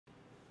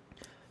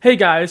Hey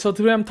guys, so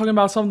today I'm talking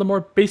about some of the more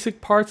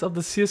basic parts of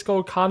the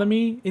CSGO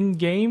economy in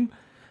game.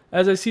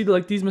 As I see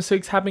like these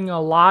mistakes happening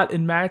a lot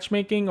in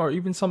matchmaking or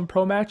even some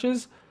pro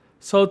matches.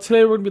 So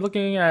today we're going to be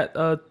looking at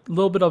a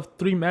little bit of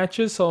 3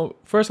 matches. So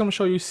first I'm going to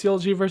show you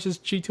CLG versus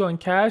G2 on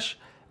Cash,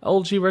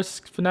 LG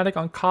versus Fnatic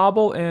on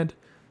Cobble, and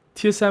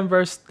TSM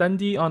versus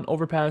Dundee on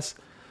Overpass.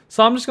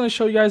 So I'm just going to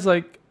show you guys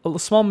like a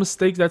small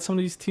mistake that some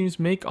of these teams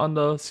make on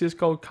the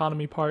CSGO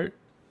economy part.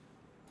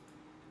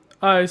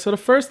 Alright, so the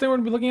first thing we're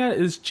going to be looking at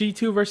is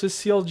G2 versus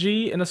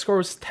CLG, and the score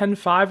was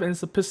 10-5, and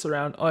it's a pistol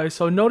round. Alright,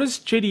 so notice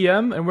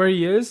JDM and where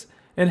he is,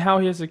 and how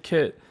he has a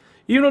kit.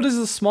 Even though this is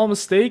a small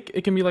mistake,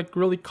 it can be like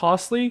really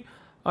costly.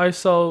 Alright,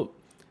 so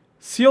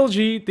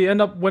CLG, they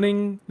end up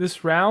winning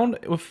this round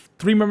with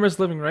 3 members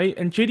living, right?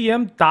 And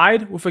JDM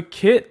died with a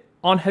kit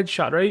on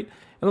headshot, right?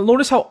 And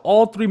notice how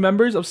all 3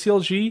 members of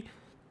CLG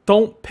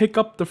don't pick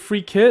up the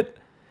free kit.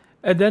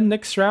 And then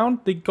next round,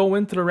 they go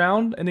into the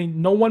round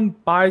and no one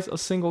buys a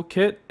single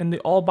kit, and they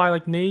all buy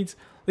like nades.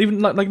 Even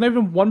not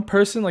even one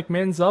person like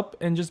mans up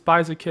and just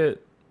buys a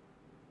kit.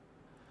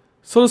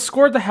 So the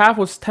score at the half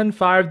was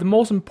 10-5. The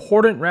most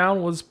important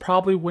round was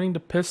probably winning the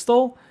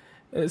pistol.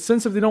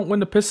 Since if they don't win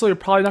the pistol, you're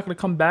probably not going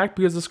to come back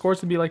because the score is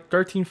going to be like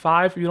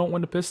 13-5 if you don't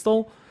win the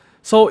pistol.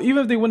 So even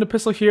if they win the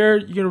pistol here,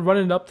 you're going to run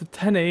it up to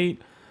 10-8.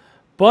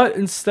 But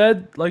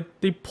instead, like,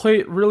 they play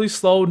it really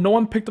slow. No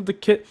one picked up the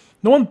kit.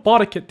 No one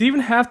bought a kit. They even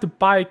have to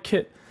buy a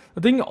kit.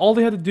 The thing, all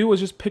they had to do was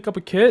just pick up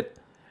a kit,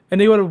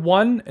 and they would have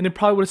won, and they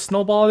probably would have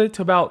snowballed it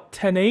to about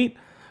 10-8.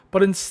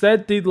 But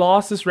instead, they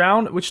lost this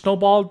round, which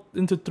snowballed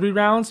into 3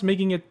 rounds,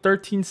 making it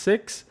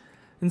 13-6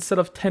 instead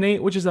of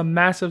 10-8, which is a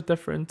massive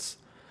difference.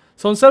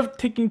 So instead of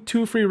taking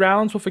 2 free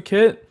rounds with a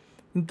kit,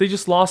 they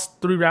just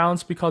lost 3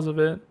 rounds because of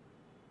it.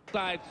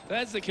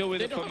 There's the kill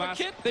with it for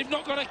Mass. They've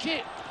not got a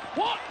kit.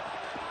 What?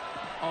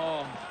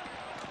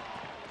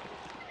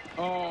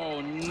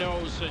 Oh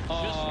no, so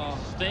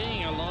just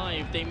staying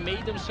alive. They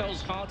made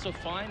themselves hard to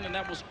find, and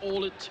that was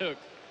all it took.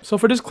 So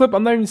for this clip,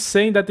 I'm not even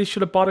saying that they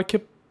should have bought a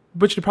kit,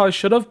 which they probably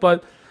should have,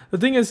 but the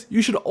thing is,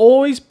 you should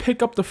always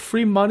pick up the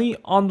free money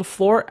on the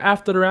floor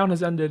after the round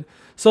has ended.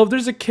 So if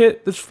there's a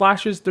kit, there's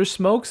flashes, there's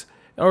smokes,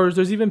 or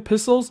there's even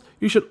pistols,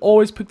 you should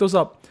always pick those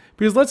up.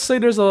 Because let's say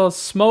there's a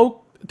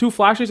smoke, 2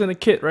 flashes, and a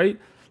kit, right?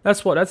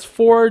 That's what? That's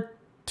 4,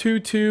 2,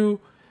 2,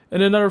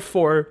 and another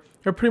 4.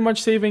 You're pretty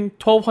much saving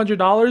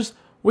 $1,200,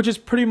 which is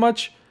pretty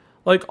much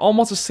like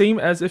almost the same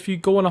as if you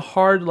go on a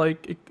hard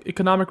like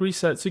economic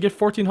reset. So you get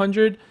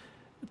 $1,400,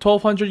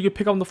 $1,200 you can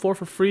pick up on the floor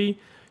for free.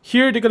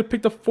 Here they could have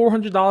picked up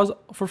 $400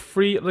 for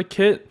free of the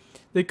kit.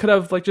 They could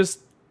have like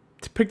just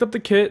picked up the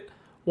kit,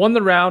 won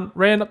the round,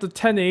 ran up to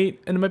 10-8,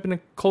 and it might have been a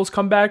close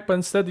comeback, but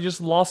instead they just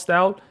lost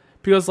out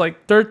because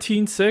like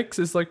 13-6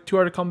 is like too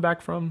hard to come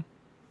back from.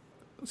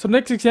 So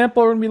next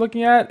example we're going to be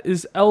looking at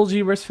is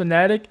LG versus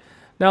Fnatic.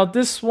 Now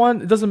this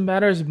one, it doesn't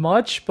matter as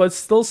much, but it's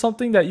still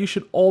something that you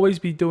should always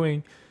be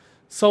doing.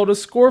 So the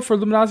score for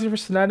Luminosity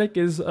versus Fnatic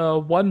is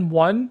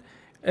 1-1,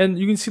 and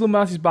you can see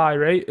Luminosity's buy,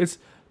 right? It's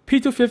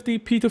P250,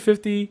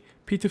 P250,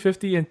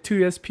 P250, and 2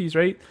 ESPs,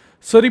 right?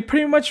 So they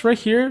pretty much right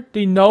here,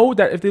 they know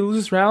that if they lose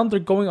this round, they're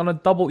going on a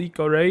double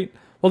eco, right?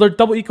 Well, they're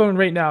double ecoing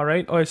right now,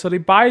 right? Alright, so they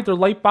buy their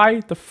light buy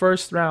the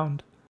first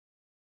round.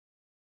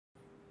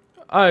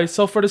 Alright,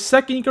 so for the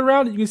second eco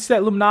round, you can see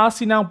that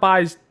Luminosity now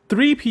buys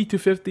 3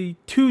 P250,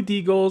 2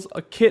 Deagles,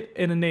 a kit,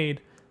 and a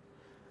nade.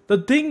 The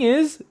thing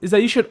is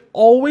that you should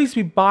always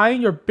be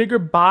buying your bigger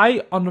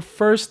buy on the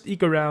first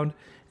eco round.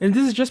 And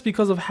this is just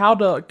because of how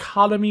the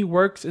economy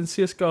works in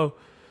CSGO.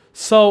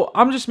 So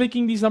I'm just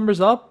making these numbers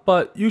up,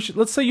 but you should,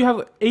 let's say you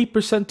have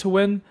 8% to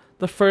win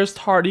the first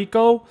hard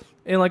eco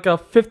and like a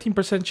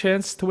 15%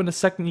 chance to win the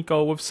second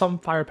eco with some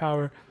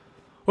firepower.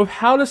 With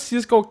how the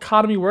CSGO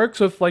economy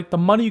works, with like the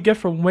money you get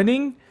from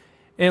winning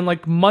and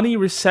like money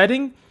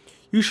resetting,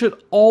 you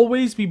should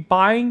always be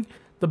buying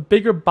the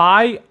bigger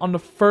buy on the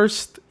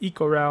first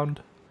eco round.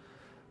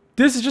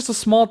 This is just a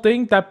small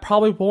thing that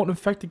probably won't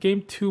affect the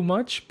game too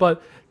much,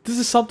 but this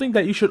is something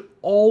that you should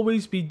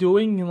always be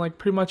doing in like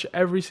pretty much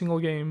every single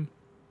game.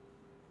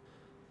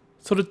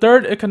 So the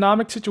third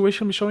economic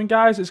situation I'm showing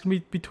guys is going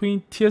to be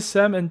between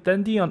TSM and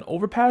Dundee on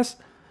Overpass.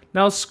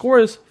 Now the score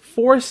is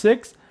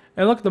 4-6,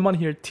 and look at the money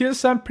here.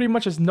 TSM pretty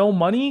much has no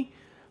money,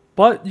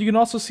 but you can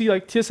also see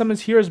like TSM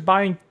is here is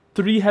buying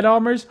 3 head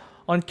armors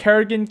on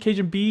Karrigan,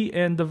 CajunB,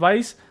 and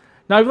Device.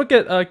 Now if you look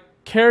at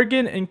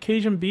Karrigan and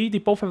CajunB, they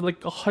both have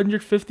like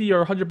 150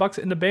 or $100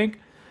 in the bank.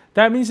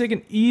 That means they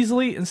can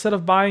easily, instead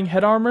of buying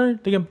head armor,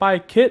 they can buy a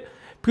kit,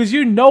 because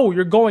you know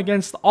you're going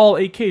against all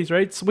AKs,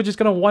 right? So, which is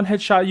gonna one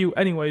headshot you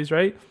anyways,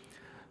 right?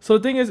 So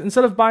the thing is,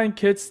 instead of buying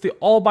kits, they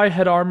all buy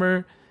head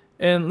armor,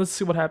 and let's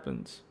see what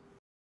happens.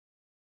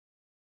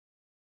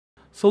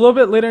 So a little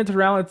bit later into the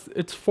round,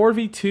 it's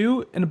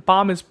 4v2, and the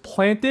bomb is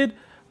planted.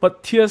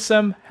 But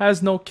TSM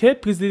has no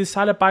kit because they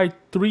decided to buy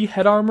 3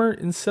 head armor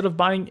instead of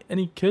buying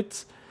any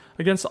kits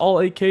against all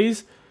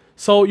AKs.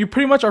 So you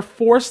pretty much are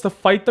forced to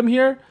fight them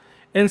here.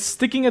 And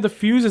sticking at the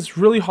fuse is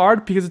really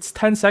hard because it's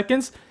 10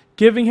 seconds,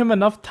 giving him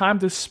enough time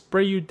to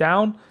spray you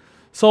down.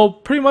 So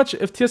pretty much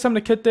if TSM had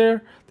a kit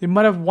there, they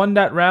might have won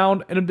that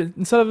round. And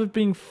instead of it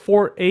being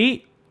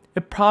 4-8,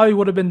 it probably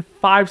would have been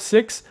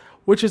 5-6,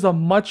 which is a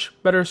much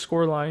better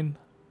scoreline.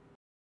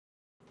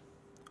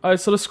 Alright,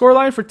 so the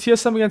scoreline for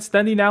TSM against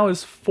Dendi now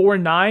is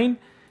 4-9.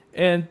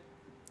 And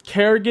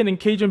Kerrigan and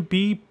Cajun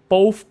B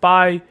both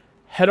buy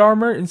head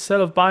armor instead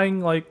of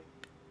buying like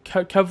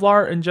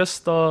Kevlar and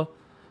just the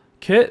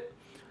kit.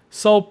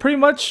 So pretty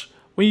much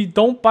when you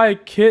don't buy a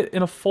kit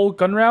in a full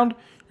gun round,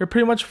 you're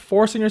pretty much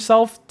forcing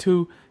yourself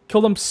to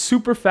kill them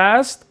super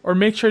fast or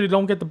make sure they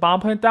don't get the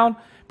bomb plant down.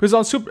 Because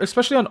on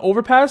especially on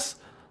overpass,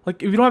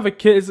 like if you don't have a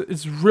kit,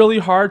 it's really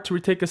hard to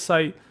retake a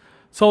site.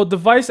 So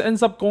Device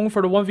ends up going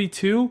for the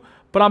 1v2,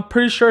 but I'm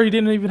pretty sure he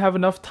didn't even have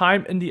enough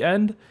time in the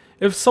end.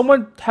 If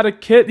someone had a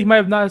kit, he might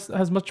have not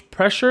as much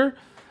pressure,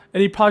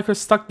 and he probably could have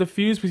stuck the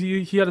fuse because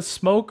he had a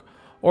smoke,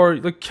 or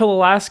like kill the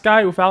last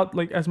guy without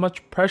like as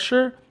much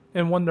pressure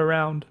and won the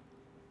round.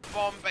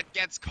 Bomb, but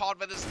gets caught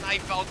with his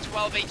knife out.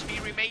 12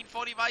 HP remain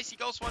for Device. He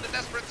goes for the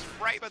desperate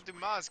spray, but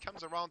Dumas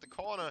comes around the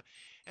corner,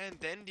 and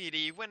then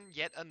DD win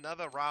yet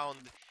another round.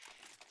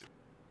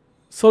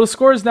 So the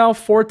score is now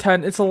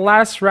 4-10. It's the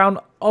last round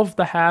of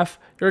the half.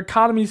 Your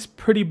economy is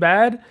pretty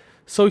bad.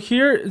 So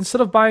here,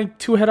 instead of buying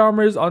 2 head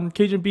armors on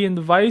Cajun B and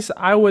Device,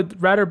 I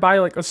would rather buy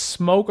like a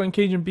smoke on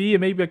Cajun B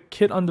and maybe a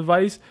kit on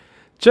Device,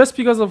 just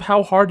because of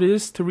how hard it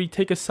is to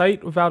retake a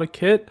site without a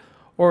kit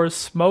or a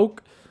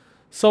smoke.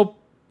 So,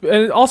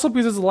 and also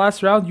because it's the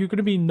last round, you're going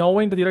to be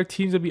knowing that the other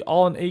team's going to be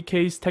all in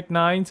AKs, Tech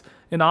 9s,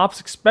 and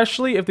Ops,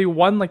 especially if they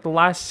won like the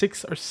last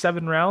 6 or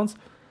 7 rounds.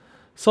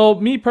 So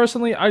me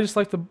personally, I just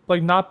like to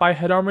not buy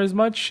head armor as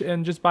much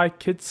and just buy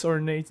kits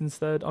or nades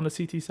instead on the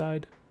CT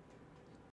side.